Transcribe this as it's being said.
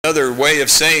another way of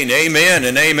saying amen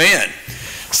and amen.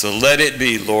 So let it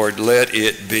be, Lord, let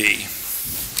it be.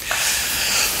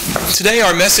 Today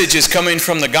our message is coming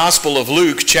from the Gospel of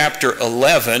Luke, chapter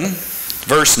 11,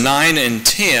 verse 9 and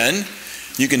 10.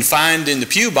 You can find in the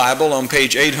Pew Bible on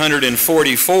page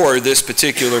 844 this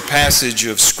particular passage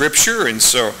of Scripture, and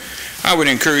so I would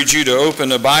encourage you to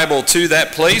open a Bible to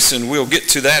that place, and we'll get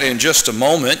to that in just a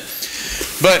moment.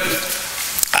 But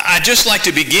I'd just like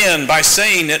to begin by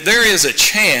saying that there is a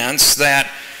chance that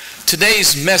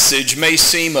today's message may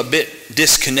seem a bit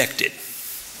disconnected.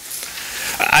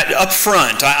 Up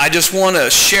front, I just want to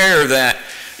share that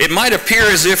it might appear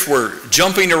as if we're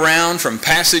jumping around from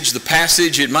passage to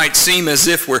passage. It might seem as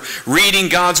if we're reading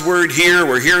God's Word here,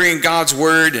 we're hearing God's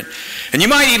Word. And you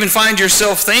might even find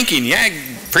yourself thinking, yeah,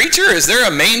 preacher, is there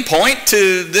a main point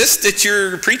to this that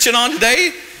you're preaching on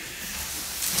today?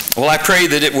 Well, I pray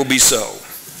that it will be so.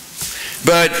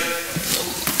 But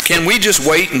can we just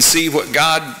wait and see what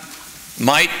God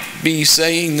might be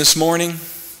saying this morning?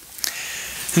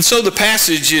 And so the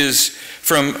passage is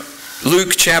from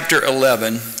Luke chapter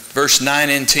 11, verse 9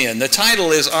 and 10. The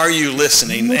title is, Are You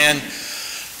Listening? And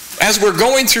as we're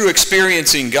going through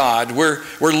experiencing God, we're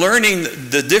learning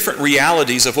the different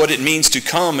realities of what it means to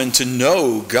come and to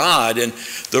know God. And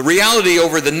the reality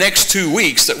over the next 2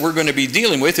 weeks that we're going to be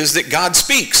dealing with is that God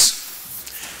speaks.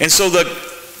 And so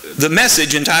the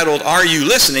message entitled, Are You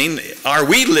Listening? Are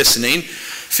we listening?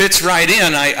 Fits right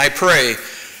in, I pray.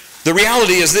 The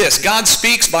reality is this: God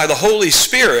speaks by the Holy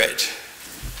Spirit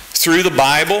through the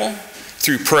Bible,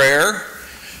 through prayer,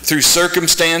 through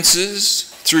circumstances,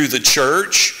 through the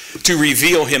church, to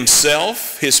reveal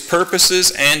Himself, His purposes,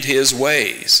 and His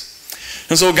ways.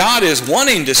 And so God is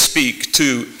wanting to speak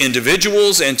to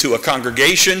individuals and to a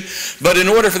congregation, but in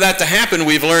order for that to happen,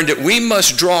 we've learned that we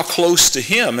must draw close to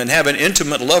Him and have an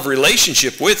intimate love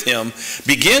relationship with Him.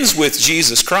 Begins with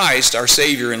Jesus Christ, our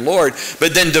Savior and Lord,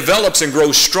 but then develops and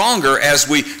grows stronger as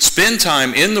we spend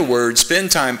time in the Word,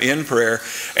 spend time in prayer,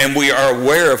 and we are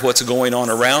aware of what's going on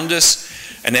around us,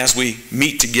 and as we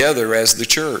meet together as the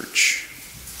church.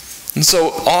 And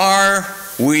so, are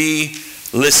we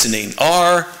listening?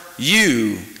 Are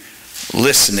you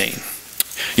listening?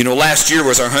 You know, last year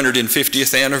was our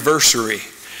 150th anniversary.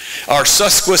 Our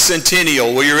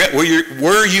sesquicentennial.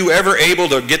 Were you ever able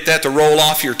to get that to roll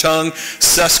off your tongue?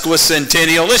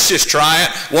 Sesquicentennial. Let's just try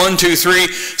it. 1, 2, 3.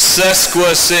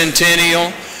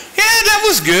 Sesquicentennial. Yeah, that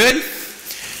was good.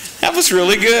 That was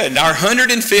really good. Our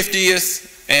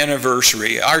 150th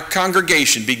anniversary. Our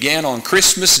congregation began on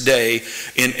Christmas Day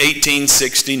in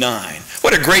 1869.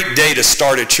 What a great day to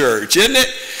start a church, isn't it?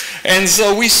 And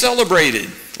so we celebrated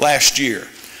last year.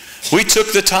 We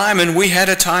took the time and we had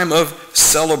a time of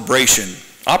celebration,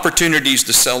 opportunities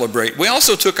to celebrate. We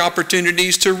also took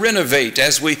opportunities to renovate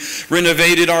as we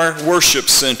renovated our worship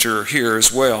center here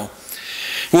as well.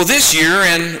 Well, this year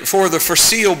and for the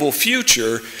foreseeable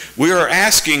future, we are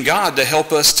asking God to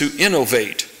help us to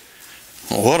innovate.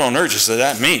 Well, what on earth does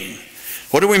that mean?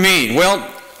 What do we mean? Well,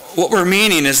 what we're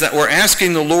meaning is that we're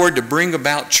asking the Lord to bring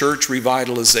about church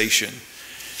revitalization.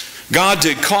 God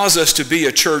to cause us to be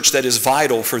a church that is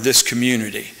vital for this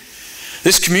community.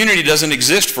 This community doesn't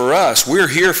exist for us. We're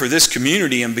here for this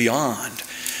community and beyond.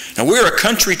 Now, we're a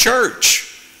country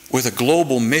church with a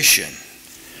global mission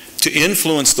to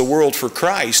influence the world for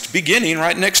Christ, beginning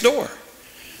right next door.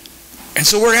 And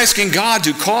so we're asking God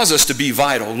to cause us to be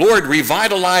vital. Lord,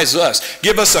 revitalize us.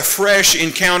 Give us a fresh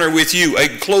encounter with you, a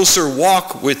closer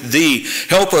walk with Thee.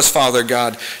 Help us, Father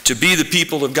God, to be the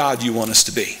people of God you want us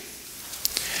to be.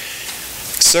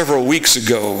 Several weeks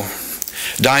ago,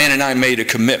 Diane and I made a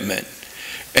commitment,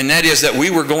 and that is that we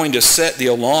were going to set the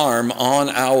alarm on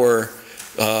our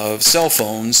cell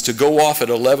phones to go off at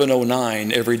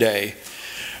 11:09 every day.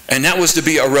 And that was to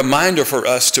be a reminder for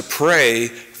us to pray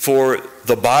for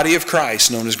the body of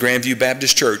Christ, known as Grandview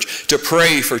Baptist Church, to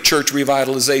pray for church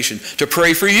revitalization, to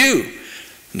pray for you,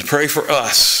 and to pray for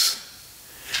us.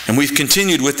 And we've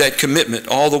continued with that commitment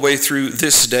all the way through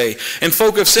this day. And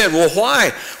folk have said, well,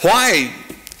 why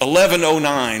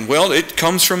 11:09? Well, it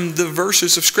comes from the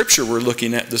verses of Scripture we're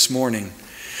looking at this morning.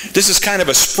 This is kind of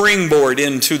a springboard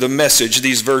into the message,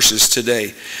 these verses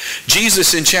today.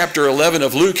 Jesus in chapter 11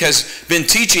 of Luke has been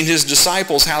teaching His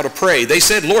disciples how to pray. They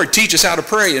said, Lord, teach us how to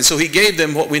pray. And so He gave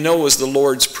them what we know as the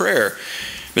Lord's Prayer.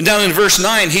 But down in verse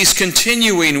 9, He's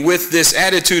continuing with this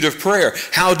attitude of prayer.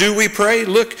 How do we pray?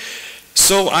 Look,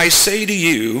 so I say to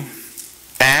you,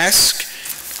 ask,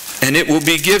 and it will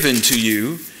be given to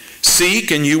you.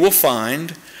 Seek, and you will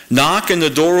find. Knock, and the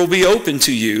door will be open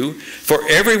to you. For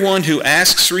everyone who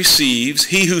asks receives,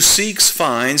 he who seeks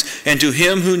finds, and to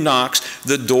him who knocks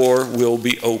the door will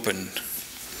be opened.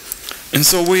 And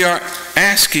so we are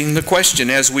asking the question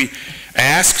as we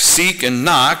ask, seek, and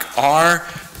knock, are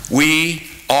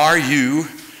you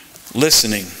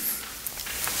listening?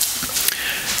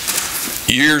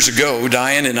 Years ago,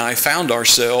 Diane and I found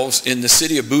ourselves in the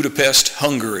city of Budapest,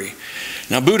 Hungary.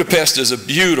 Now, Budapest is a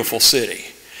beautiful city.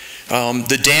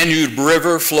 The Danube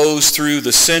River flows through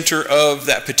the center of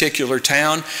that particular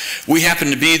town. We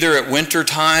happened to be there at winter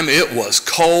time. It was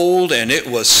cold and it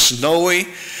was snowy.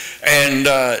 And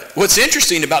what's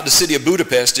interesting about the city of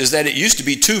Budapest is that it used to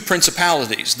be two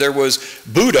principalities. There was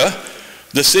Buda,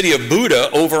 the city of Buda,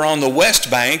 over on the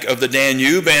west bank of the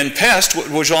Danube, and Pest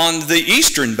was on the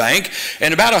eastern bank.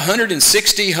 And about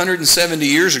 160, 170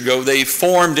 years ago, they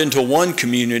formed into one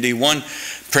community, one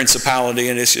principality,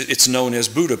 and it's known as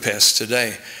Budapest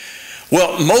today.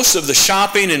 Well, most of the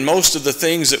shopping and most of the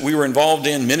things that we were involved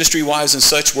in ministry-wise and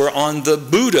such were on the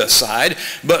Buda side,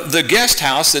 but the guest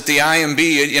house that the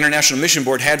IMB, International Mission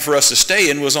Board, had for us to stay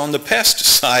in was on the Pest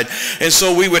side. And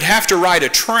so we would have to ride a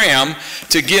tram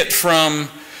to get from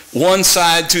one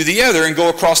side to the other and go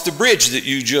across the bridge that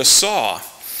you just saw.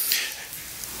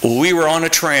 We were on a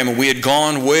tram and we had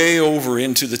gone way over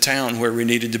into the town where we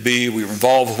needed to be. We were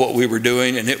involved with what we were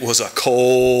doing, and it was a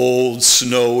cold,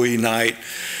 snowy night.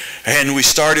 And we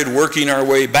started working our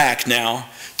way back now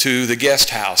to the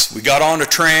guest house. We got on a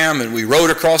tram and we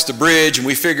rode across the bridge, and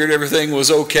we figured everything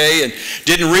was okay and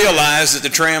didn't realize that the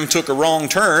tram took a wrong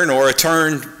turn, or a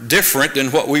turn different than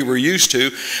what we were used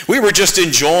to. We were just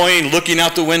enjoying looking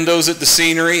out the windows at the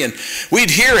scenery, and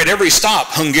we'd hear at every stop,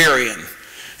 Hungarian.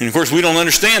 And of course, we don't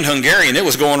understand Hungarian. It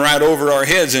was going right over our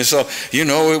heads. And so, you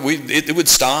know, it would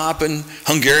stop, and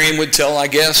Hungarian would tell, I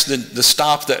guess, the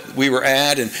stop that we were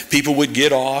at, and people would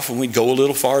get off, and we'd go a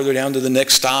little farther down to the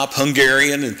next stop,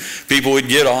 Hungarian, and people would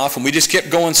get off, and we just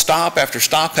kept going stop after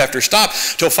stop after stop,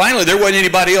 till finally there wasn't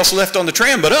anybody else left on the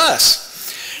tram but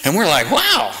us. And we're like,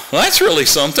 wow, well, that's really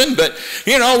something. But,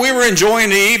 you know, we were enjoying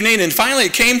the evening, and finally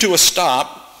it came to a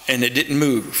stop, and it didn't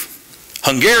move.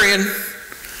 Hungarian.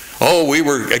 Oh, we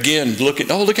were, again,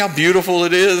 looking, oh, look how beautiful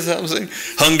it is. I was saying,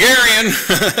 Hungarian.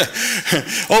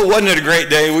 Oh, wasn't it a great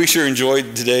day? We sure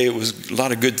enjoyed today. It was a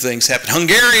lot of good things happened.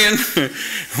 Hungarian.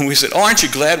 And we said, oh, aren't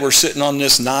you glad we're sitting on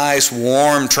this nice,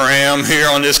 warm tram here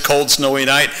on this cold, snowy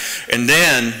night? And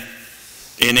then,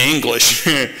 in English,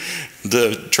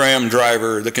 the tram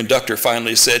driver, the conductor,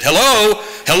 finally said, hello,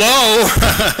 hello.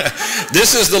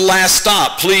 This is the last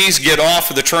stop. Please get off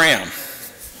the tram.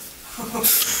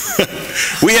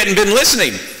 We hadn't been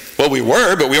listening. Well, we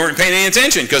were, but we weren't paying any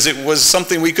attention because it was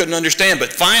something we couldn't understand.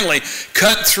 But finally,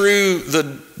 cut through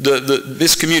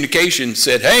this communication,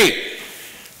 said, hey,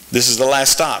 this is the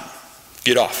last stop.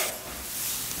 Get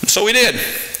off. And so we did.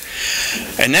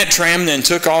 And that tram then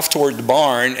took off toward the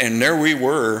barn, and there we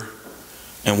were,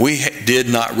 and we did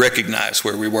not recognize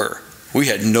where we were. We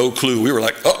had no clue. We were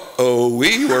like, uh-oh,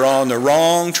 we were on the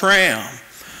wrong tram.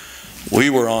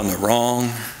 We were on the wrong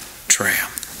tram.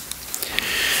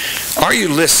 Are you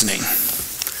listening?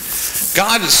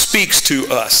 God speaks to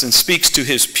us and speaks to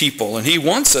His people, and He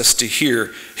wants us to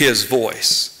hear His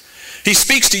voice. He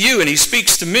speaks to you and He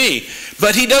speaks to me,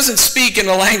 but He doesn't speak in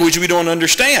a language we don't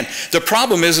understand. The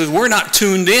problem is we're not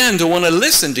tuned in to want to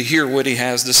listen to hear what He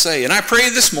has to say. And I pray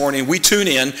this morning we tune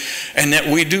in and that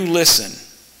we do listen.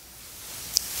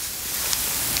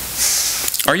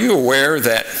 Are you aware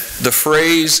that the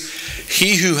phrase,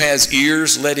 he who has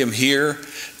ears, let him hear,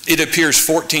 it appears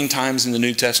 14 times in the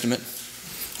New Testament?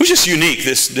 It was just unique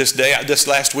this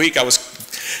last week. I was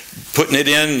putting it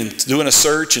in and doing a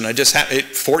search, and I just had it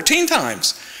 14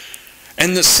 times.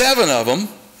 And the 7 of them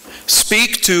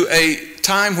speak to a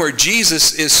time where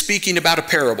Jesus is speaking about a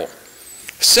parable.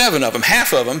 7 of them,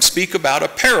 half of them, speak about a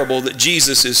parable that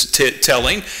Jesus is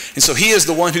telling. And so He is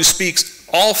the one who speaks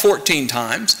all 14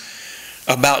 times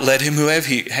about let him who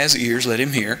has ears, let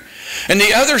him hear. And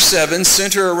the other 7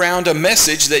 center around a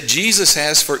message that Jesus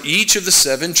has for each of the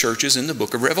 7 churches in the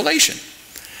book of Revelation.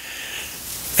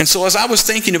 And so as I was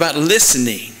thinking about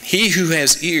listening, he who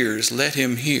has ears, let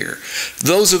him hear.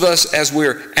 Those of us, as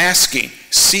we're asking,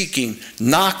 seeking,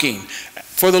 knocking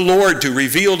for the Lord to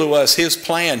reveal to us His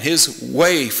plan, His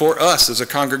way for us as a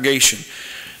congregation,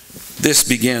 this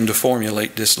began to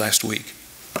formulate this last week.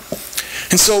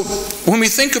 And so when we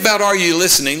think about are you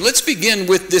listening, let's begin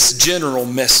with this general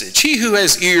message. He who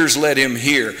has ears, let him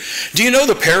hear. Do you know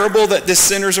the parable that this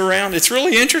centers around? It's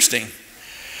really interesting.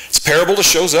 It's a parable that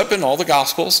shows up in all the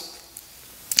Gospels.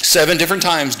 7 different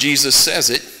times Jesus says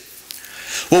it.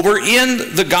 Well, we're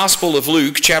in the Gospel of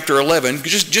Luke, chapter 11.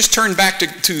 Just turn back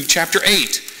to chapter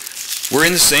 8. We're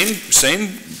in the same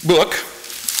book,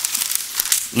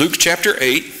 Luke chapter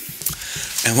 8.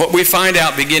 And what we find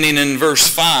out beginning in verse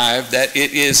 5, that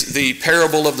it is the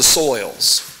parable of the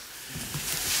soils.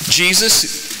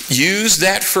 Jesus used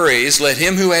that phrase, let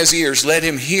him who has ears, let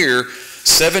him hear,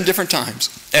 7 different times,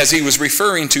 as he was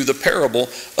referring to the parable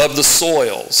of the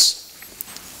soils.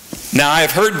 Now, I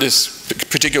have heard this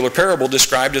particular parable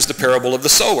described as the parable of the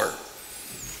sower.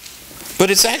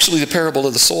 But it's actually the parable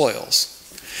of the soils.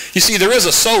 You see, there is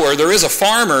a sower, there is a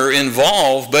farmer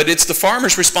involved, but it's the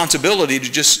farmer's responsibility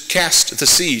to just cast the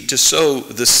seed, to sow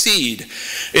the seed.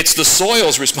 It's the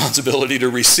soil's responsibility to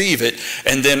receive it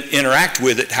and then interact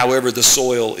with it however the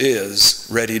soil is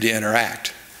ready to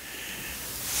interact.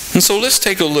 And so let's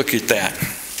take a look at that.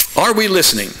 Are we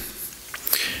listening?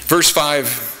 Verse 5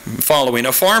 following,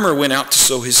 a farmer went out to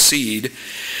sow his seed,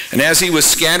 and as he was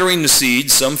scattering the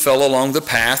seed, some fell along the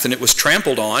path, and it was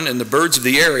trampled on, and the birds of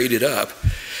the air ate it up.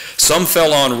 Some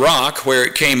fell on rock. Where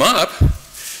it came up,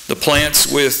 the plants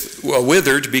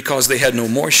withered because they had no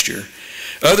moisture.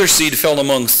 Other seed fell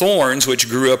among thorns, which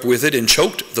grew up with it and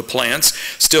choked the plants.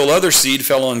 Still other seed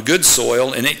fell on good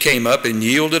soil, and it came up and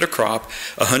yielded a crop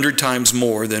 100 times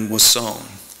more than was sown.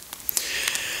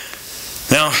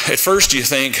 Now, at first you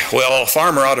think, well, a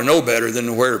farmer ought to know better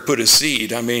than where to put his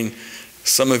seed. I mean,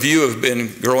 some of you have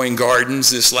been growing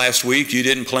gardens this last week. You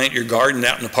didn't plant your garden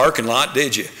out in the parking lot,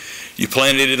 did you? You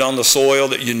planted it on the soil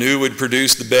that you knew would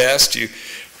produce the best.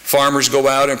 Farmers go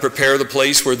out and prepare the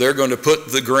place where they're going to put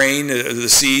the grain, the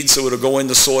seed, so it'll go in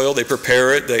the soil. They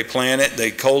prepare it, they plant it,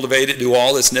 they cultivate it, do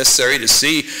all that's necessary to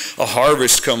see a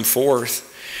harvest come forth.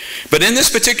 But in this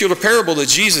particular parable that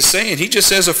Jesus is saying, he just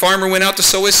says a farmer went out to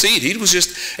sow his seed. He was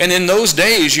just, and in those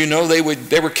days, you know, they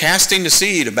were casting the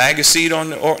seed, a bag of seed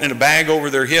in a bag over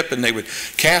their hip, and they would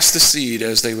cast the seed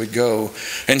as they would go.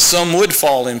 And some would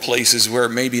fall in places where it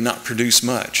maybe not produce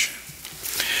much.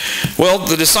 Well,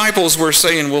 the disciples were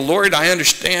saying, well, Lord, I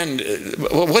understand.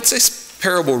 What's this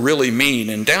parable really mean?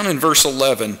 And down in verse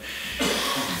 11,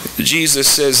 Jesus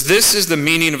says, this is the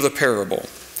meaning of the parable.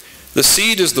 The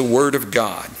seed is the word of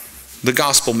God, the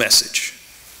gospel message.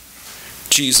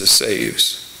 Jesus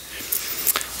saves.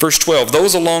 Verse 12,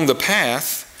 those along the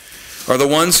path are the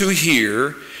ones who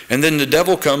hear, and then the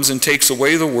devil comes and takes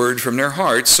away the word from their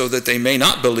hearts so that they may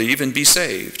not believe and be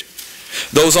saved.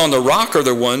 Those on the rock are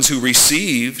the ones who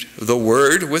received the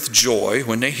word with joy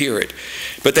when they hear it,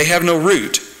 but they have no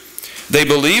root. They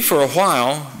believe for a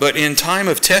while, but in time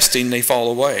of testing they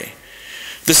fall away.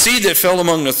 The seed that fell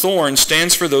among the thorns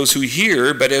stands for those who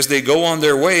hear, but as they go on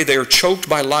their way, they are choked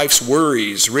by life's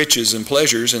worries, riches, and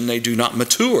pleasures, and they do not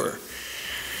mature.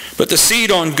 But the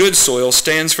seed on good soil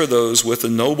stands for those with a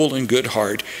noble and good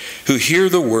heart who hear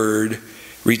the word,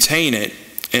 retain it,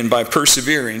 and by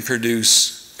persevering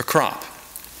produce a crop.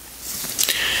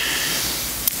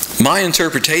 My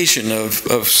interpretation of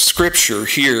Scripture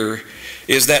here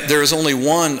is that there is only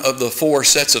one of the 4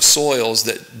 sets of soils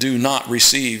that do not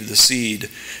receive the seed,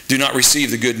 do not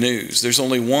receive the good news. There's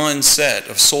only one set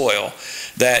of soil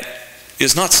that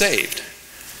is not saved,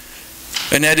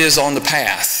 and that is on the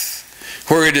path,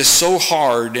 where it is so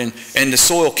hard and the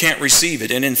soil can't receive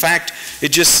it. And in fact,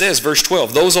 it just says, verse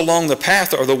 12, those along the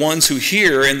path are the ones who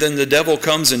hear, and then the devil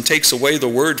comes and takes away the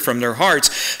word from their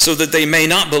hearts so that they may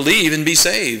not believe and be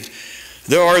saved.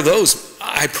 There are those,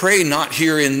 I pray not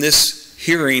here in this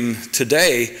hearing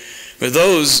today, but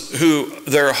those who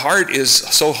their heart is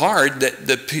so hard that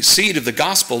the seed of the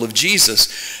gospel of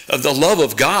Jesus, of the love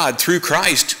of God through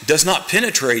Christ, does not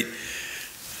penetrate.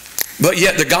 But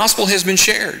yet the gospel has been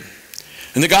shared.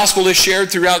 And the gospel is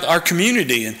shared throughout our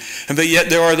community. But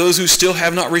yet there are those who still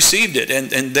have not received it,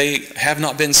 and they have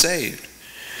not been saved.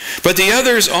 But the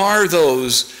others are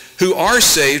those who are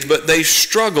saved, but they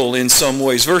struggle in some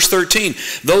ways. Verse 13,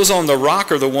 those on the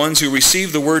rock are the ones who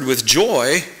receive the word with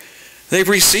joy. They've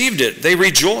received it. They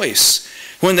rejoice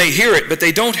when they hear it, but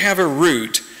they don't have a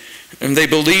root. And they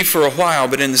believe for a while,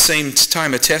 but in the same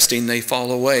time of testing, they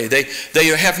fall away. They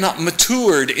have not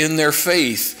matured in their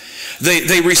faith.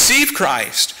 They receive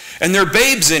Christ, and they're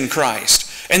babes in Christ.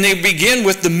 And they begin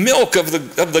with the milk of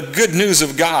the good news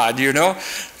of God, you know.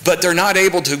 But they're not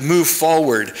able to move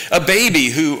forward. A baby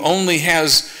who only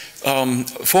has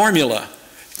formula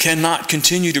cannot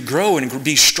continue to grow and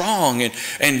be strong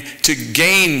and to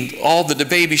gain all that the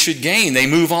baby should gain. They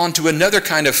move on to another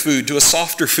kind of food, to a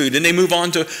softer food, and they move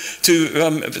on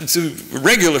to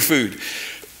regular food.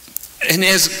 And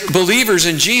as believers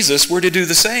in Jesus, we're to do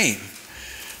the same.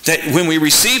 That when we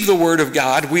receive the Word of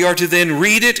God, we are to then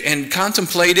read it and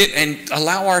contemplate it and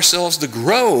allow ourselves to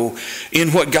grow in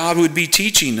what God would be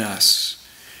teaching us.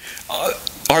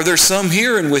 Are there some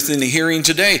here and within the hearing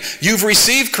today? You've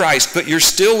received Christ, but you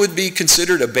still would be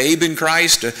considered a babe in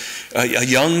Christ, a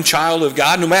young child of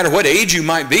God, no matter what age you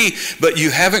might be, but you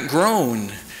haven't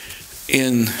grown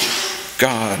in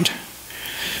God.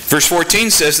 Verse 14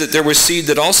 says that there was seed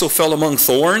that also fell among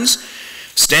thorns,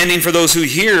 standing for those who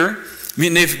hear. I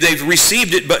mean, they've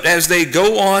received it, but as they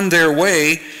go on their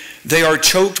way, they are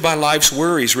choked by life's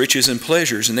worries, riches, and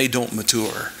pleasures, and they don't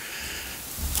mature.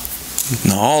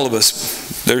 Now, all of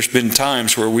us, there's been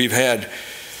times where we've had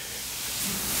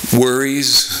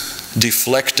worries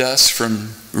deflect us from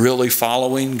really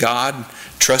following God,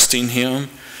 trusting Him.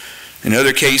 In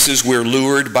other cases, we're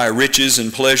lured by riches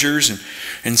and pleasures,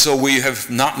 and so we have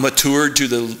not matured to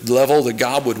the level that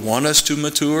God would want us to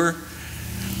mature.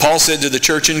 Paul said to the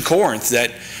church in Corinth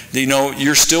that,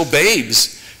 you're still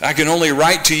babes. I can only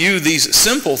write to you these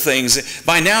simple things.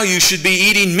 By now you should be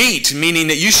eating meat, meaning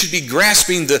that you should be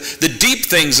grasping the deep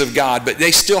things of God, but they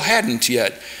still hadn't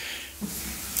yet.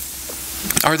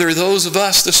 Are there those of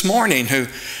us this morning who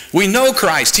we know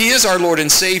Christ, He is our Lord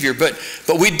and Savior, but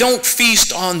we don't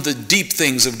feast on the deep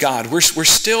things of God. We're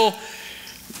still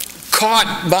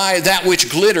caught by that which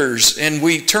glitters, and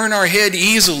we turn our head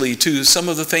easily to some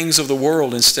of the things of the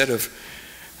world instead of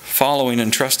following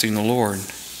and trusting the Lord.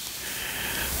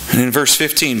 And in verse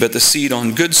 15, but the seed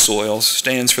on good soil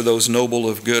stands for those noble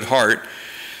of good heart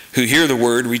who hear the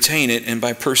word, retain it, and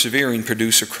by persevering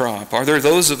produce a crop. Are there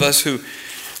those of us who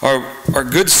are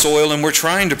good soil and we're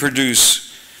trying to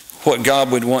produce what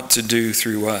God would want to do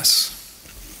through us?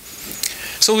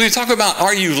 So we talk about,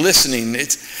 are you listening?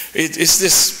 It's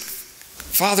this,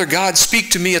 Father God, speak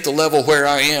to me at the level where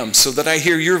I am so that I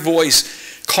hear your voice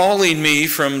calling me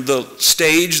from the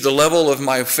stage, the level of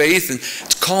my faith,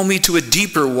 and call me to a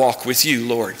deeper walk with you,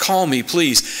 Lord. Call me,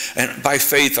 please, and by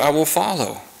faith I will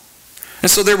follow. And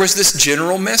so there was this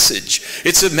general message.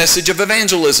 It's a message of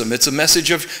evangelism. It's a message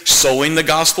of sowing the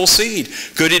gospel seed.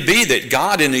 Could it be that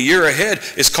God in the year ahead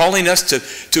is calling us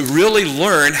to really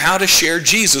learn how to share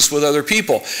Jesus with other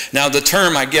people? Now the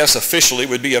term, I guess, officially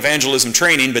would be evangelism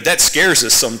training, but that scares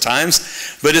us sometimes.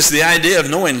 But it's the idea of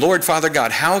knowing, Lord, Father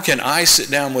God, how can I sit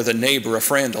down with a neighbor, a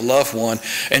friend, a loved one,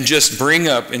 and just bring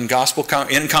up in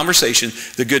conversation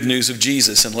the good news of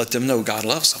Jesus and let them know God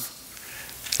loves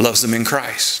them, loves them in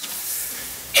Christ.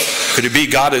 Could it be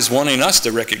God is wanting us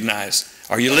to recognize,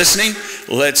 are you listening?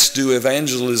 Let's do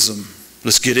evangelism.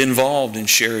 Let's get involved in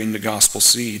sharing the gospel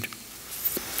seed.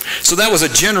 So that was a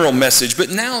general message, but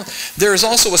now there is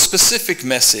also a specific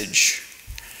message.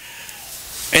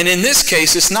 And in this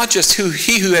case, it's not just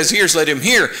he who has ears, let him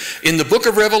hear. In the book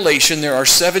of Revelation, there are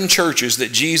 7 churches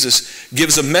that Jesus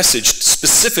gives a message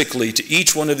specifically to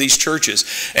each one of these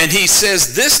churches. And he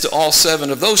says this to all 7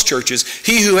 of those churches: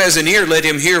 he who has an ear, let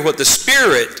him hear what the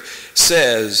Spirit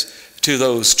says to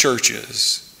those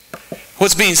churches.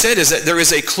 What's being said is that there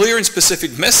is a clear and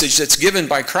specific message that's given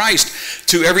by Christ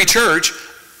to every church,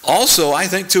 also, I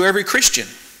think, to every Christian.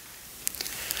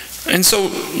 And so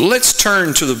let's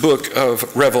turn to the book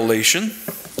of Revelation.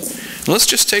 Let's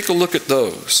just take a look at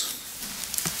those.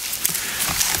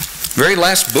 Very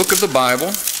last book of the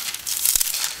Bible.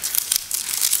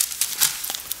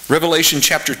 Revelation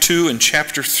chapter 2 and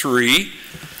chapter 3.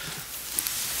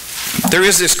 There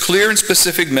is this clear and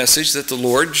specific message that the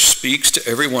Lord speaks to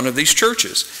every one of these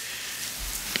churches.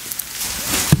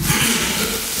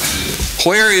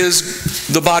 Where is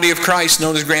the body of Christ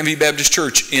known as Grandview Baptist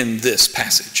Church in this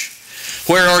passage?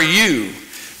 Where are you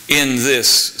in this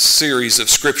series of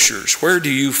scriptures? Where do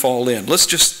you fall in? Let's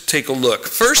just take a look.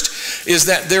 First is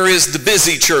that there is the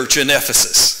busy church in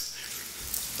Ephesus.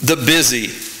 The busy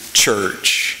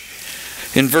church.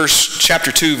 In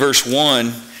chapter 2, verse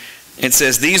 1, it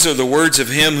says, these are the words of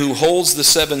him who holds the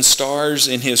 7 stars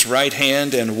in his right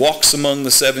hand and walks among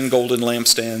the 7 golden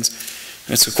lampstands.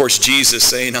 That's, of course, Jesus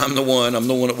saying, I'm the one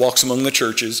that walks among the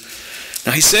churches.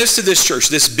 Now he says to this church,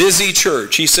 this busy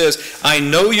church, he says, I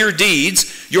know your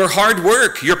deeds, your hard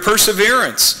work, your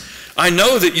perseverance. I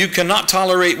know that you cannot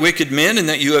tolerate wicked men and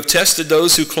that you have tested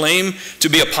those who claim to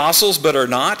be apostles but are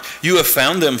not. You have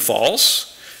found them false.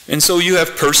 And so you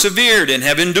have persevered and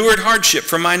have endured hardship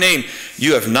for my name.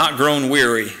 You have not grown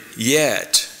weary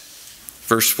yet.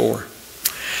 Verse 4.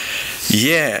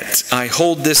 Yet I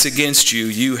hold this against you.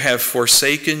 You have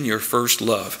forsaken your first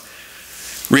love.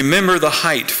 Remember the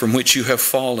height from which you have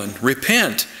fallen.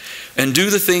 Repent and do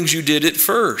the things you did at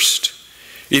first.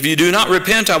 If you do not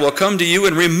repent, I will come to you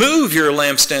and remove your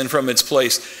lampstand from its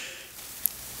place.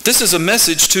 This is a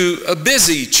message to a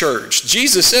busy church.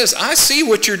 Jesus says, I see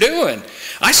what you're doing.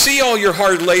 I see all your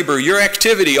hard labor, your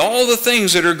activity, all the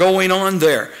things that are going on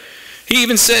there. He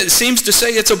even seems to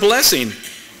say it's a blessing.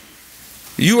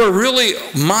 You are really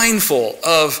mindful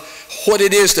of what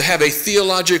it is to have a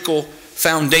theological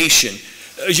foundation.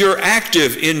 You're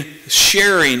active in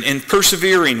sharing and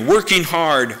persevering, working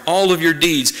hard, all of your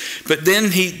deeds. But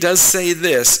then he does say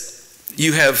this,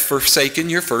 you have forsaken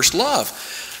your first love.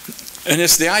 And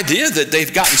it's the idea that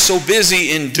they've gotten so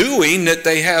busy in doing that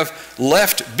they have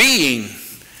left being.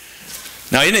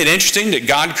 Now, isn't it interesting that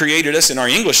God created us, in our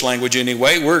English language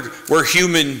anyway, we're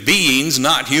human beings,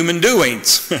 not human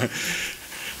doings.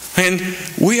 And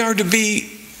we are to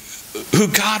be who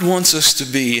God wants us to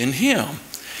be in Him.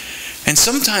 And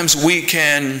sometimes we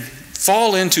can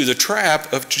fall into the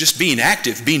trap of just being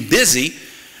active, being busy,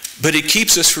 but it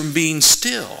keeps us from being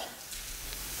still.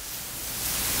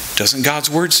 Doesn't God's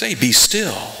word say, be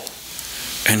still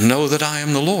and know that I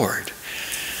am the Lord?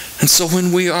 And so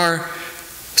when we are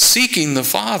seeking the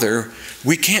Father,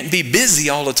 we can't be busy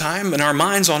all the time and our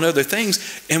mind's on other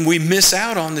things, and we miss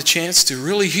out on the chance to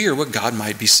really hear what God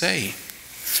might be saying.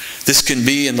 This can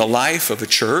be in the life of a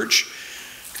church.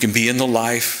 It can be in the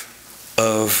life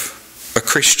of a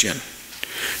Christian.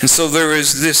 And so there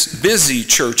is this busy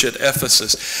church at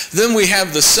Ephesus. Then we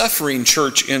have the suffering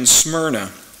church in Smyrna.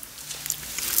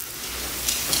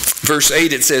 Verse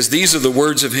 8, it says, these are the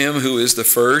words of him who is the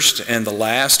first and the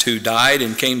last, who died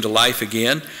and came to life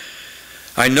again.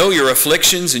 I know your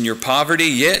afflictions and your poverty,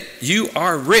 yet you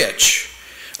are rich.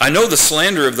 I know the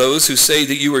slander of those who say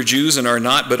that you are Jews and are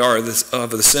not, but are of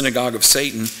the synagogue of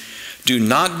Satan. Do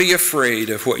not be afraid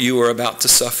of what you are about to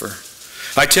suffer.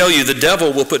 I tell you, the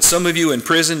devil will put some of you in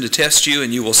prison to test you,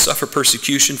 and you will suffer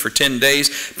persecution for 10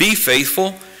 days. Be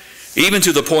faithful, even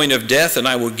to the point of death, and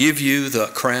I will give you the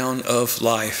crown of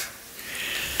life.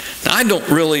 Now, I don't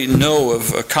really know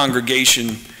of a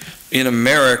congregation in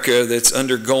America that's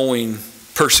undergoing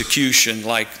persecution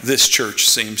like this church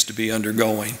seems to be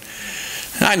undergoing.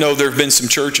 And I know there have been some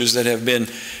churches that have been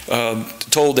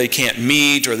told they can't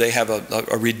meet, or they have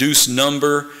a reduced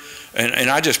number. And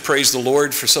I just praise the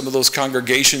Lord for some of those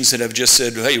congregations that have just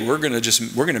said, hey, we're going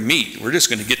to meet. We're just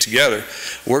going to get together.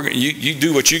 You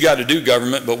do what you got to do,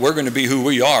 government, but we're going to be who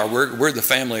we are. We're the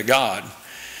family of God.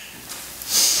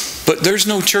 But there's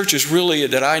no churches really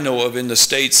that I know of in the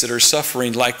States that are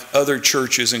suffering like other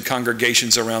churches and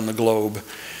congregations around the globe,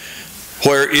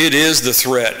 where it is the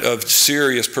threat of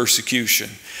serious persecution.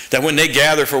 That when they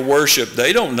gather for worship,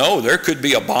 they don't know. There could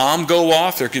be a bomb go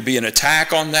off. There could be an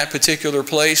attack on that particular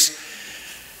place.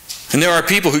 And there are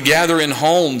people who gather in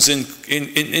homes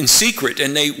in secret,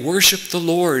 and they worship the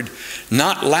Lord,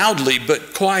 not loudly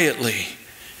but quietly.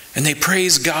 And they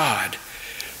praise God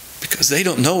because they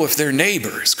don't know if their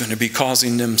neighbor is going to be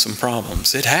causing them some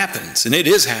problems. It happens, and it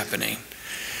is happening.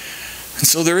 And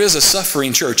so there is a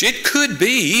suffering church. It could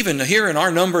be, even here in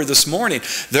our number this morning,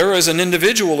 there is an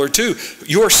individual or two.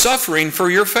 You're suffering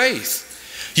for your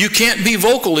faith. You can't be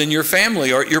vocal in your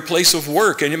family or at your place of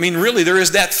work. And I mean, really, there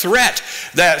is that threat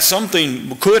that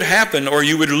something could happen or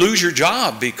you would lose your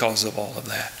job because of all of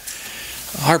that.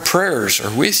 Our prayers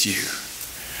are with you.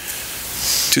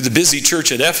 To the busy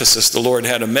church at Ephesus, the Lord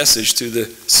had a message. To the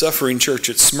suffering church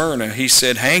at Smyrna, He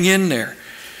said, hang in there.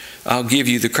 I'll give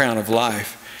you the crown of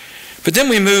life. But then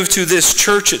we move to this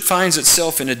church that finds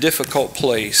itself in a difficult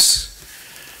place.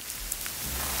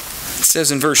 It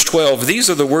says in verse 12, these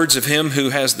are the words of him who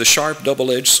has the sharp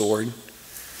double-edged sword.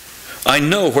 I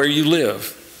know where you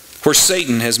live, where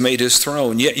Satan has made his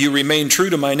throne, yet you remain true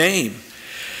to my name.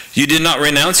 You did not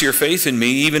renounce your faith in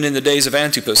me, even in the days of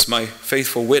Antipas, my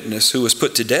faithful witness, who was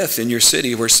put to death in your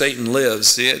city where Satan lives.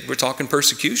 See, we're talking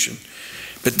persecution.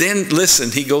 But then, listen,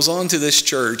 he goes on to this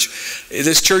church.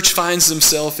 This church finds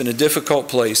himself in a difficult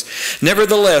place.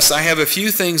 Nevertheless, I have a few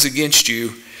things against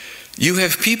you. You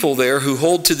have people there who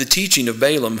hold to the teaching of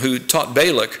Balaam, who taught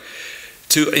Balak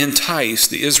to entice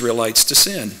the Israelites to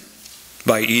sin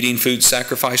by eating food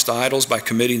sacrificed to idols, by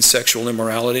committing sexual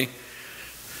immorality.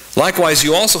 Likewise,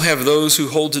 you also have those who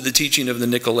hold to the teaching of the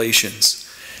Nicolaitans.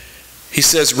 He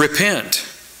says, repent,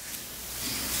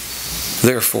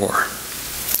 therefore.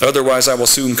 Otherwise, I will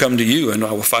soon come to you, and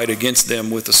I will fight against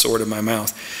them with the sword of my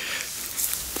mouth.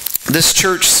 This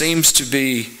church seems to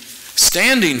be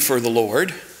standing for the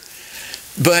Lord,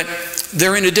 but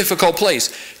they're in a difficult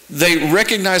place. They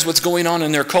recognize what's going on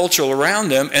in their culture around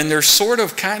them, and they're sort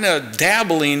of kind of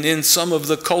dabbling in some of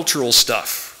the cultural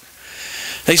stuff.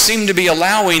 They seem to be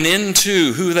allowing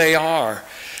into who they are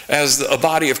as a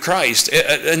body of Christ,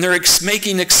 and they're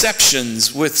making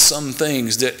exceptions with some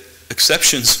things that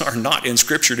exceptions are not in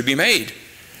Scripture to be made.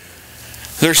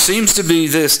 There seems to be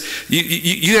this,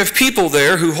 you have people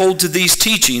there who hold to these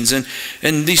teachings, and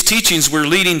these teachings were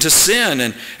leading to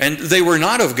sin, and they were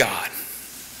not of God.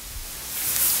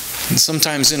 And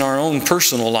sometimes in our own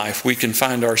personal life, we can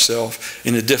find ourselves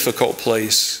in a difficult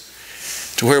place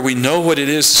to where we know what it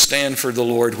is to stand for the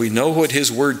Lord. We know what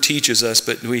His Word teaches us,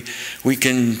 but we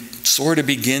can sort of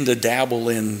begin to dabble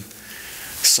in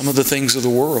some of the things of the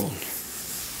world.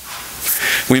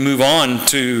 We move on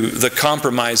to the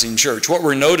compromising church. What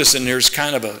we're noticing here is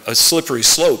kind of a slippery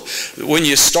slope. When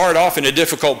you start off in a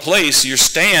difficult place, you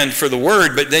stand for the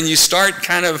Word, but then you start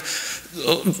kind of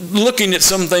looking at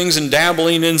some things and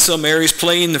dabbling in some areas,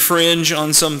 playing the fringe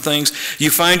on some things. You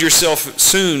find yourself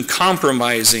soon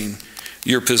compromising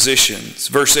your positions.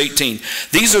 Verse 18,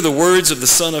 these are the words of the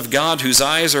Son of God, whose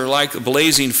eyes are like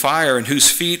blazing fire and whose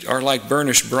feet are like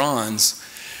burnished bronze.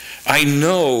 I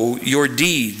know your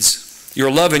deeds,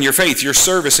 your love and your faith, your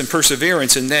service and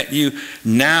perseverance, and that you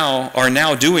are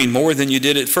now doing more than you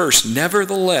did at first.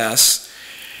 Nevertheless,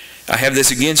 I have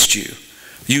this against you.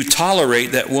 You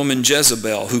tolerate that woman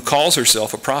Jezebel, who calls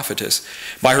herself a prophetess.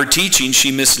 By her teaching,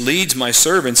 she misleads my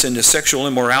servants into sexual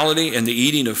immorality and the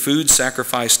eating of food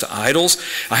sacrificed to idols.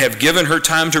 I have given her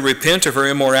time to repent of her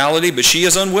immorality, but she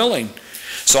is unwilling.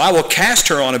 So I will cast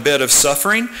her on a bed of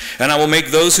suffering, and I will make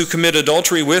those who commit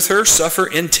adultery with her suffer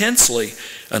intensely,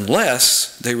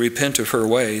 unless they repent of her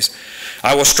ways.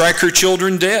 I will strike her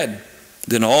children dead.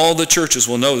 Then all the churches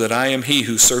will know that I am He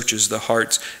who searches the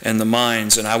hearts and the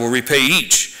minds, and I will repay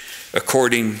each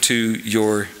according to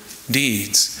your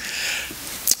deeds.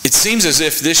 It seems as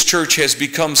if this church has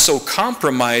become so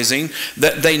compromising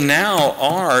that they now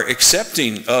are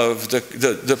accepting of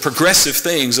the progressive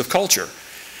things of culture.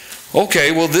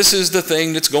 Okay, well, this is the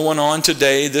thing that's going on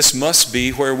today. This must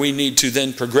be where we need to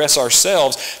then progress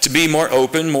ourselves to be more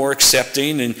open, more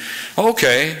accepting, and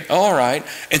okay, all right.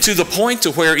 And to the point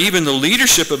to where even the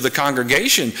leadership of the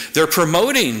congregation, they're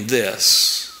promoting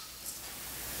this.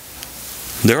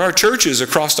 There are churches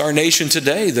across our nation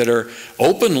today that are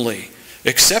openly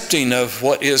accepting of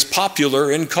what is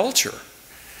popular in culture.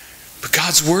 But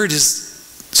God's Word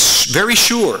is very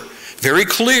sure, very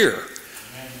clear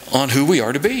on who we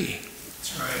are to be.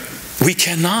 We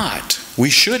cannot, we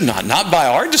should not by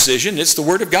our decision, it's the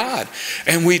Word of God.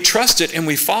 And we trust it and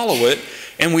we follow it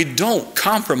and we don't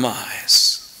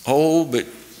compromise. Oh, but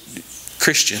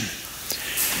Christian,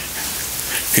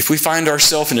 if we find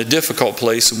ourselves in a difficult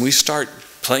place and we start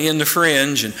playing the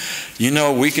fringe, and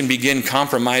we can begin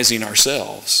compromising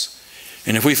ourselves.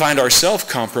 And if we find ourselves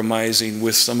compromising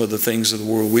with some of the things of the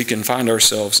world, we can find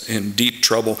ourselves in deep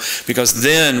trouble, because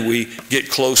then we get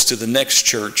close to the next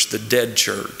church, the dead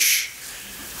church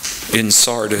in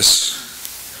Sardis.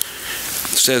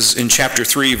 It says in chapter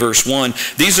 3, verse 1,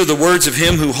 these are the words of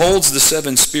Him who holds the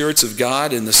 7 spirits of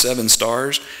God and the 7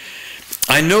 stars.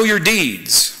 I know your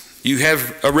deeds. You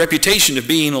have a reputation of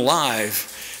being alive.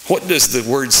 What does the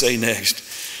word say next?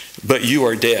 But you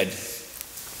are dead.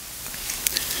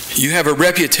 You have a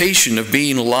reputation of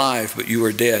being alive, but you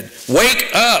are dead.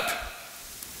 Wake up!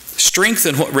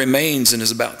 Strengthen what remains and is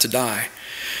about to die.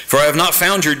 For I have not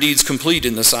found your deeds complete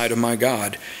in the sight of my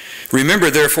God. Remember,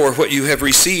 therefore, what you have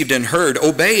received and heard.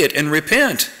 Obey it and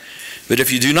repent. But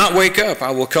if you do not wake up,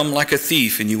 I will come like a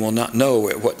thief, and you will not know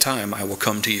at what time I will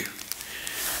come to you.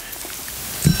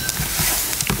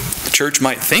 The church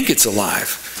might think it's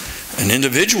alive. An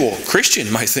individual Christian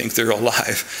might think they're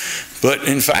alive. But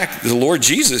in fact, the Lord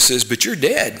Jesus says, but you're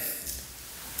dead.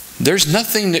 There's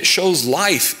nothing that shows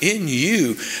life in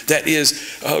you that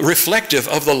is reflective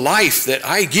of the life that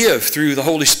I give through the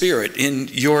Holy Spirit in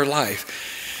your life.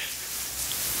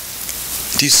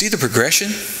 Do you see the progression?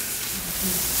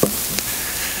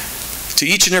 To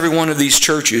each and every one of these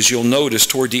churches, you'll notice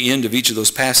toward the end of each of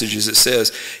those passages, it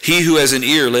says, he who has an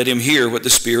ear, let him hear what the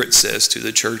Spirit says to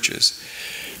the churches.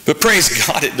 But praise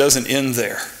God, it doesn't end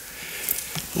there.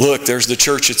 Look, there's the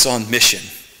church that's on mission.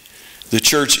 The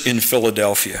church in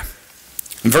Philadelphia.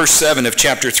 In verse 7 of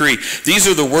chapter 3, these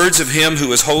are the words of Him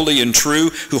who is holy and true,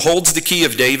 who holds the key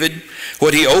of David.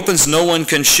 What He opens, no one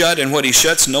can shut, and what He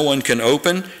shuts, no one can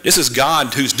open. This is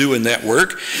God who's doing that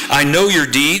work. I know your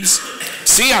deeds.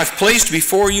 See, I've placed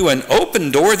before you an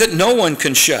open door that no one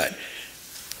can shut.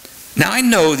 Now I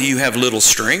know that you have little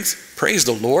strength. Praise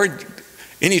the Lord.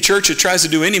 Any church that tries to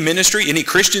do any ministry, any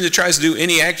Christian that tries to do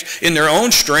any act in their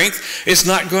own strength, it's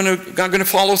not going to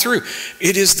follow through.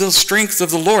 It is the strength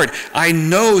of the Lord. I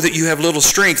know that you have little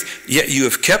strength, yet you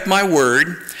have kept my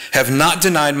word, have not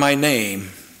denied my name.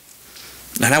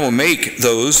 And I will make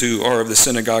those who are of the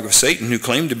synagogue of Satan, who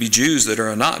claim to be Jews that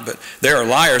are not, but they are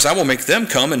liars, I will make them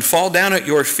come and fall down at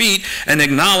your feet and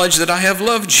acknowledge that I have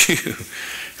loved you.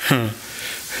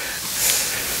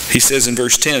 He says in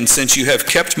verse 10, since you have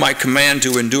kept my command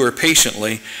to endure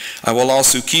patiently, I will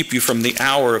also keep you from the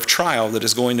hour of trial that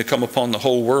is going to come upon the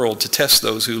whole world to test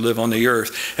those who live on the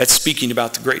earth. That's speaking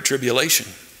about the Great Tribulation.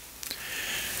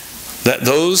 That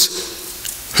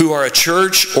those who are a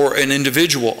church or an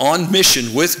individual on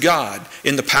mission with God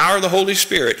in the power of the Holy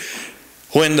Spirit,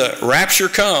 when the rapture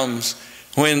comes,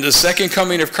 when the second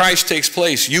coming of Christ takes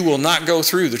place, you will not go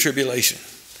through the tribulation.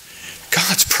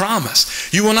 God's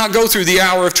promise. You will not go through the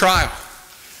hour of trial.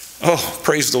 Oh,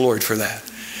 praise the Lord for that.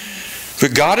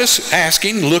 But God is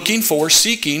asking, looking for,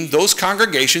 seeking those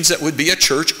congregations that would be a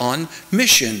church on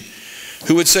mission,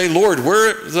 who would say, Lord,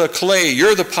 we're the clay,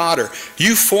 you're the potter.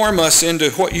 You form us into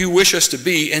what you wish us to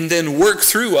be, and then work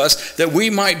through us that we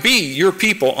might be your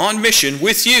people on mission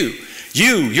with you.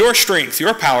 You, your strength,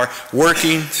 your power,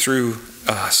 working through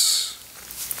us.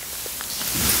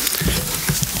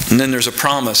 And then there's a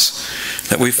promise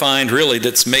that we find really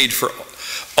that's made for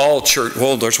all church.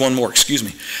 Well, there's one more, excuse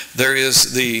me. There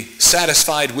is the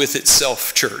satisfied with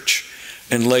itself church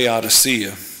in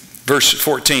Laodicea. Verse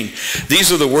 14,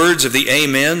 these are the words of the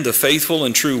Amen, the faithful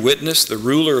and true witness, the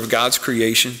ruler of God's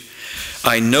creation.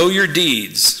 I know your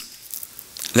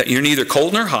deeds, that you're neither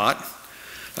cold nor hot.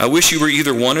 I wish you were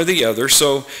either one or the other.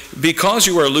 So because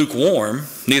you are lukewarm,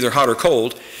 neither hot or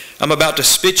cold, I'm about to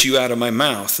spit you out of my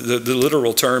mouth. The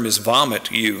literal term is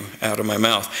vomit you out of my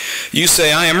mouth. You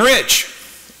say, I am rich.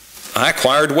 I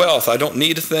acquired wealth. I don't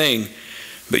need a thing.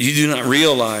 But you do not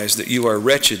realize that you are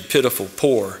wretched, pitiful,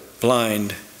 poor,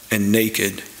 blind, and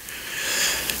naked.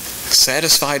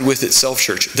 Satisfied with itself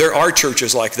church. There are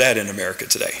churches like that in America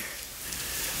today,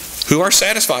 who are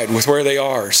satisfied with where they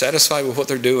are, satisfied with what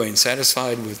they're doing,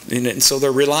 satisfied with, and so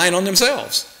they're relying on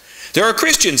themselves. There are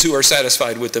Christians who are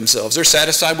satisfied with themselves. They're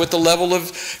satisfied with the level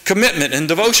of commitment and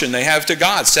devotion they have to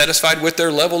God, satisfied with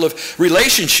their level of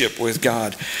relationship with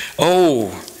God.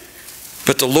 Oh,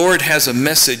 but the Lord has a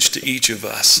message to each of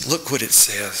us. Look what it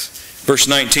says. Verse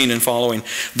 19 and following.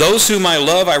 Those whom I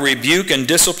love I rebuke and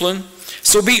discipline,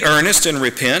 so be earnest and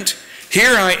repent.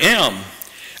 Here I am.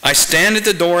 I stand at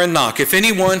the door and knock. If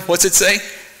anyone, what's it say?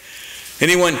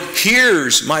 Anyone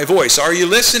hears my voice. Are you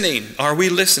listening? Are we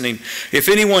listening? If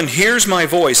anyone hears my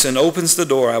voice and opens the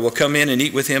door, I will come in and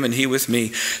eat with him and he with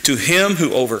me. To him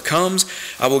who overcomes,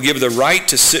 I will give the right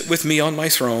to sit with me on my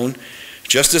throne,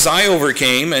 just as I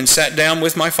overcame and sat down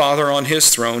with my Father on his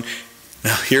throne.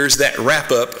 Now here's that wrap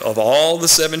up of all the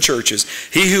 7 churches.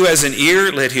 He who has an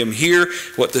ear, let him hear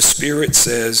what the Spirit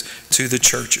says to the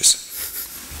churches.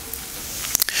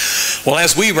 Well,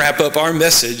 as we wrap up our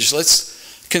message, let's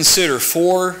consider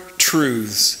 4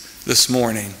 truths this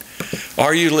morning.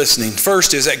 Are you listening?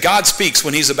 First is that God speaks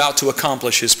when he's about to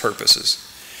accomplish his purposes.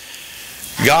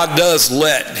 God does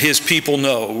let his people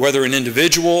know, whether an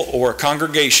individual or a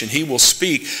congregation, he will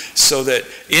speak so that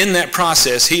in that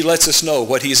process he lets us know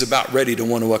what he's about ready to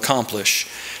want to accomplish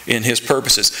in his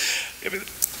purposes.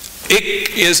 It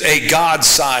is a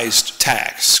God-sized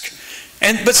task.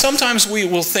 But sometimes we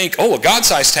will think, oh, a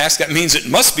God-sized task, that means it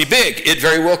must be big. It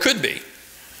very well could be.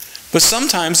 But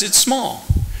sometimes it's small.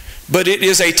 But it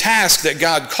is a task that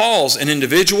God calls an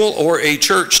individual or a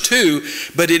church to,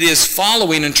 but it is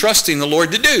following and trusting the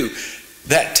Lord to do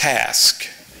that task.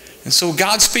 And so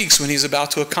God speaks when he's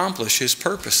about to accomplish his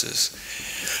purposes.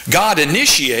 God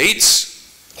initiates.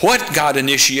 What God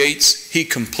initiates, he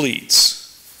completes.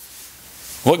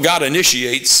 What God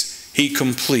initiates, he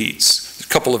completes. A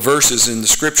couple of verses in the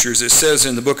scriptures. It says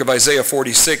in the book of Isaiah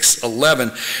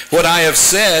 46:11, what I have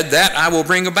said, that I will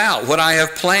bring about. What I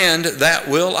have planned, that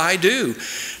will I do.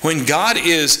 When God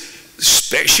is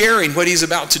sharing what he's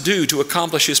about to do to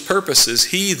accomplish his purposes,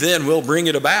 he then will bring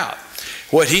it about.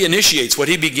 What he initiates, what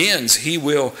he begins, he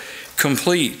will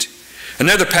complete.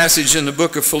 Another passage in the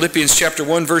book of Philippians chapter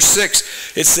 1 verse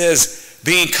 6, it says,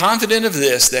 being confident of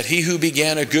this, that he who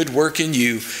began a good work in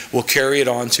you will carry it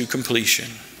on to completion.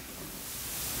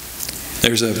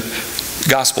 There's a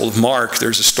Gospel of Mark,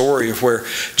 there's a story of where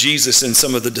Jesus and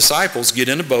some of the disciples get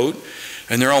in a boat,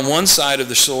 and they're on one side of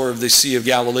the shore of the Sea of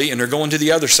Galilee, and they're going to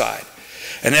the other side.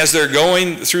 And as they're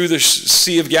going through the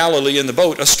Sea of Galilee in the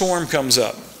boat, a storm comes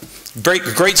up.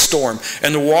 Great storm.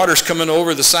 And the water's coming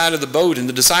over the side of the boat, and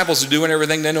the disciples are doing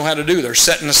everything they know how to do. They're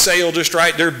setting the sail just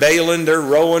right. They're bailing. They're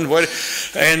rowing.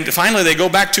 And finally they go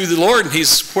back to the Lord, and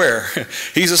he's where?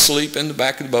 He's asleep in the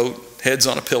back of the boat, head's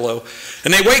on a pillow.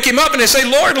 And they wake him up and they say,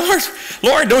 Lord, Lord,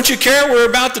 Lord, don't you care? We're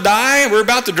about to die. We're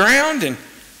about to drown. And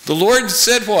the Lord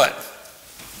said what?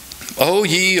 O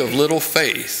ye of little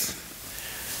faith.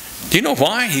 Do you know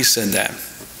why he said that?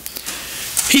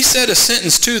 He said a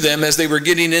sentence to them as they were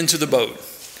getting into the boat.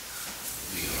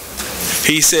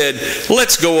 He said,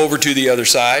 let's go over to the other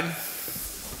side.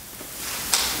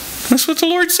 That's what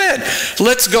the Lord said.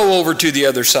 Let's go over to the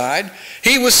other side.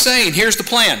 He was saying, here's the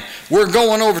plan. We're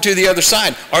going over to the other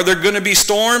side. Are there going to be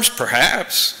storms?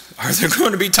 Perhaps. Are there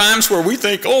going to be times where we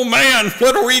think, oh man,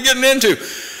 what are we getting into?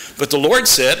 But the Lord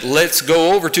said, let's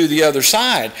go over to the other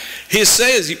side. He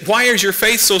says, why is your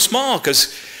faith so small?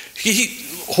 Because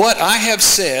what I have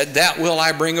said, that will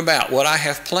I bring about. What I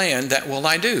have planned, that will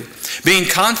I do. Being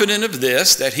confident of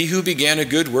this, that he who began a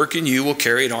good work in you will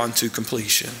carry it on to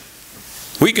completion.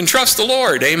 We can trust the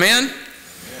Lord. Amen? Amen.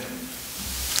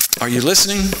 Are you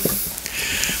listening?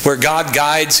 Where God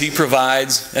guides, he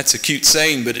provides. That's a cute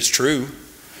saying, but it's true.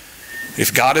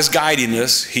 If God is guiding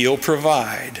us, he'll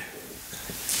provide.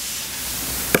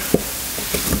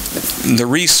 The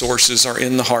resources are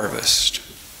in the harvest.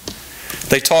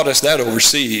 They taught us that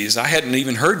overseas. I hadn't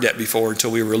even heard that before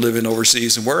until we were living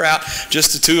overseas. And we're out,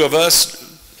 just the two of us,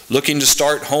 looking to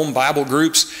start home Bible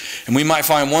groups. And we might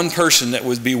find one person that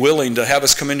would be willing to have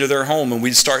us come into their home, and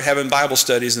we'd start having Bible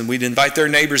studies, and we'd invite their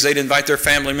neighbors, they'd invite their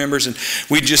family members, and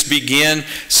we'd just begin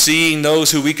seeing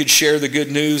those who we could share the good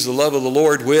news, the love of the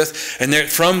Lord with. And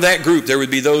from that group, there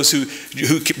would be those who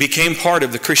became part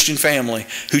of the Christian family,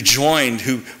 who joined,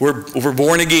 who were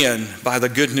born again by the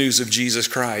good news of Jesus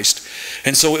Christ.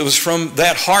 And so it was from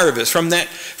that harvest, from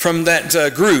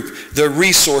that group, the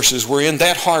resources were in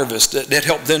that harvest that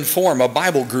helped them form a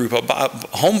Bible group, a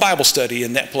home Bible study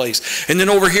in that place. And then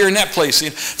over here in that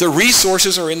place, the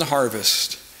resources are in the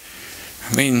harvest.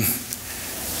 I mean,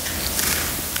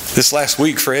 this last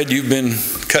week, Fred, you've been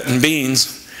cutting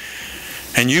beans.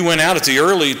 And you went out at the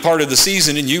early part of the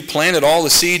season and you planted all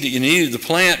the seed that you needed to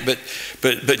plant,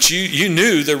 but you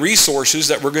knew the resources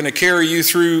that were going to carry you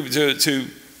through to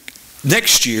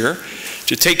next year,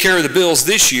 to take care of the bills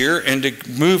this year and to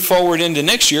move forward into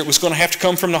next year. It was going to have to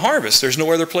come from the harvest. There's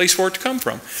no other place for it to come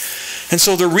from. And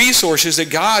so the resources that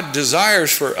God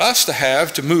desires for us to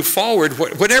have to move forward,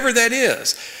 whatever that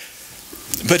is,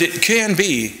 but it can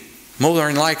be more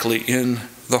than likely in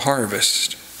the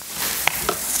harvest.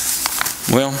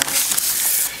 Well,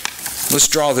 let's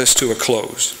draw this to a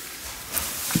close.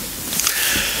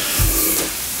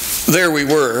 There we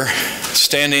were,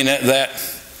 standing at that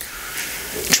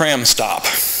tram stop,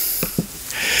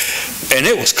 and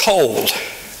it was cold,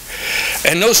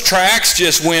 and those tracks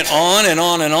just went on and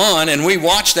on and on, and we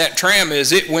watched that tram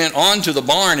as it went on to the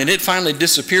barn, and it finally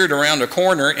disappeared around a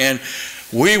corner, and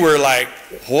we were like,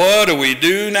 what do we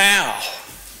do now?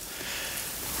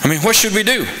 I mean, what should we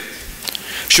do?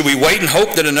 Should we wait and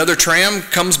hope that another tram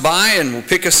comes by and will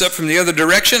pick us up from the other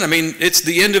direction? I mean, it's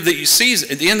the end of the season,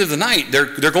 at the end of the night,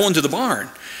 they're going to the barn.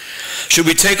 Should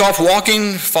we take off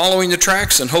walking, following the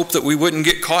tracks, and hope that we wouldn't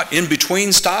get caught in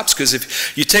between stops? Because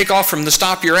if you take off from the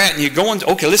stop you're at and you're going,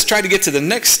 okay, let's try to get to the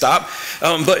next stop,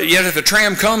 but yet if a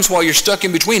tram comes while you're stuck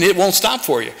in between, it won't stop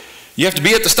for you. You have to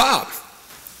be at the stop.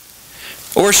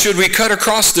 Or should we cut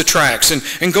across the tracks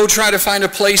and go try to find a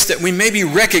place that we maybe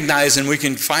recognize and we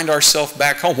can find ourselves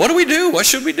back home? What do we do? What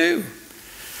should we do?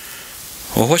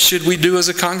 Well, what should we do as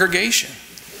a congregation?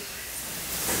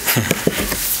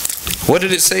 What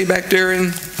did it say back there in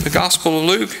the Gospel of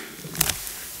Luke?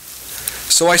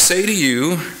 So I say to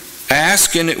you,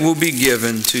 ask and it will be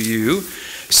given to you.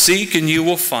 Seek and you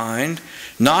will find.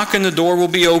 Knock and the door will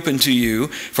be open to you.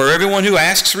 For everyone who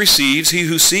asks receives. He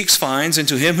who seeks finds. And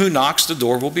to him who knocks the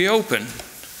door will be open.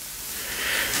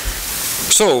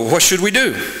 So what should we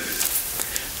do?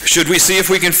 Should we see if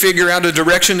we can figure out a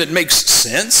direction that makes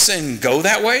sense and go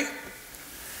that way?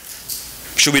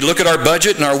 Should we look at our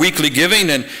budget and our weekly giving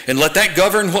and let that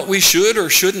govern what we should or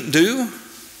shouldn't do?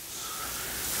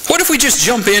 What if we just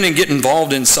jump in and get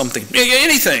involved in something,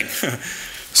 anything,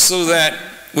 so that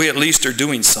we at least are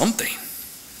doing something?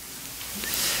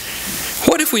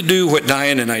 What if we do what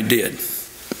Diane and I did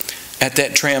at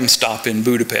that tram stop in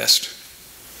Budapest?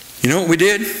 You know what we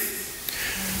did?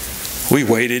 We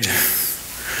waited.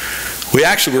 We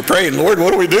actually were praying, Lord,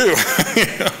 what do we do?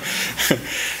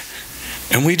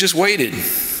 And we just waited.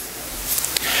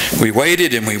 We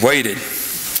waited and we waited.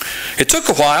 It took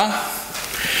a while,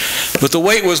 but the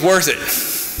wait was worth it.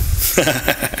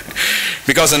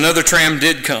 Because another tram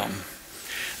did come.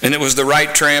 And it was the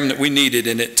right tram that we needed,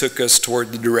 and it took us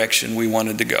toward the direction we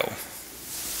wanted to go.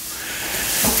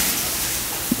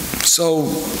 So,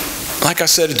 like I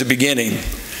said at the beginning,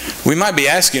 we might be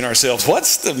asking ourselves,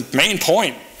 what's the main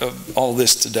point of all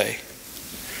this today?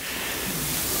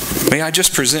 May I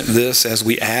just present this as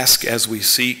we ask, as we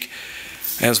seek,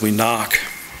 as we knock?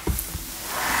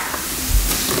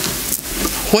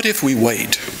 What if we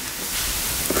wait?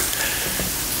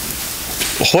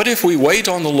 What if we wait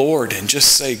on the Lord and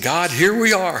just say, God, here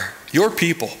we are, your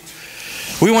people.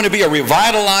 We want to be a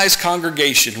revitalized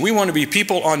congregation. We want to be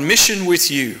people on mission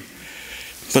with you.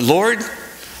 But Lord,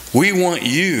 we want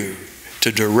you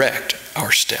to direct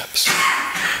our steps.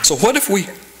 So what if we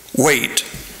wait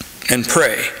and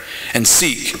pray and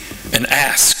seek and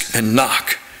ask and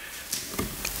knock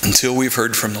until we've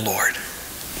heard from the Lord?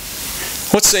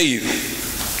 What say you?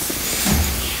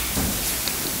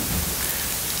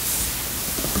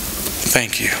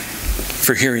 Thank you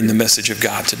for hearing the message of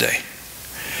God today.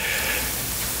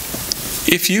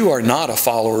 If you are not a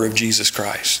follower of Jesus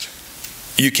Christ,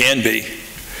 you can be.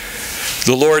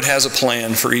 The Lord has a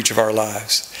plan for each of our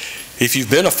lives. If you've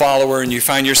been a follower and you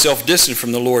find yourself distant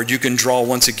from the Lord, you can draw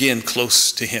once again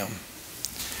close to Him.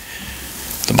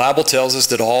 The Bible tells us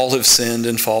that all have sinned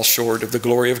and fall short of the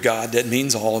glory of God. That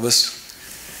means all of us.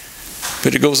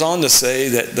 But it goes on to say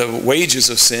that the wages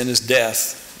of sin is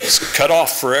death. It's cut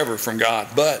off forever from God.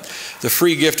 But the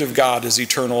free gift of God is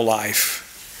eternal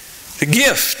life. The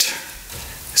gift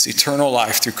is eternal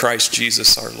life through Christ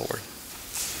Jesus our Lord.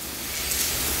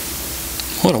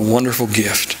 What a wonderful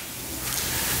gift.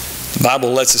 The Bible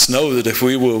lets us know that if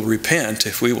we will repent,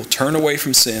 if we will turn away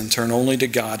from sin, turn only to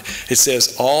God, it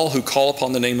says all who call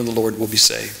upon the name of the Lord will be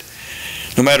saved.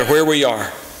 No matter where we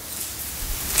are.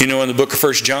 You know, in the book of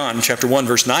 1 John, chapter 1,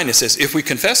 verse 9, it says, if we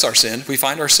confess our sin, we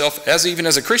find ourselves, even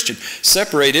as a Christian,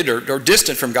 separated or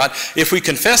distant from God. If we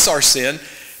confess our sin,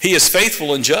 He is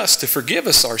faithful and just to forgive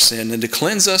us our sin and to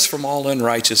cleanse us from all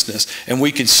unrighteousness. And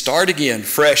we can start again,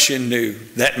 fresh and new,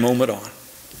 that moment on.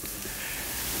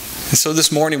 And so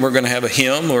this morning we're going to have a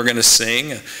hymn, we're going to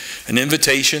sing an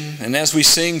invitation. And as we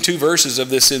sing 2 verses of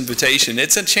this invitation,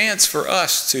 it's a chance for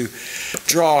us to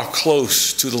draw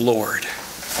close to the Lord.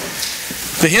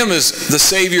 The hymn is, the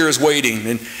Savior is waiting.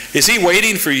 And is He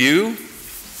waiting for you?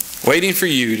 Waiting for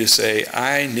you to say,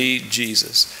 I need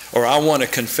Jesus. Or I want to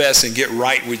confess and get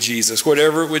right with Jesus,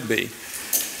 whatever it would be.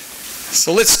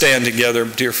 So let's stand together,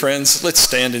 dear friends. Let's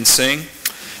stand and sing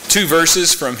 2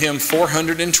 verses from hymn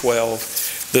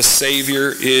 412. The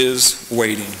Savior is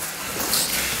waiting.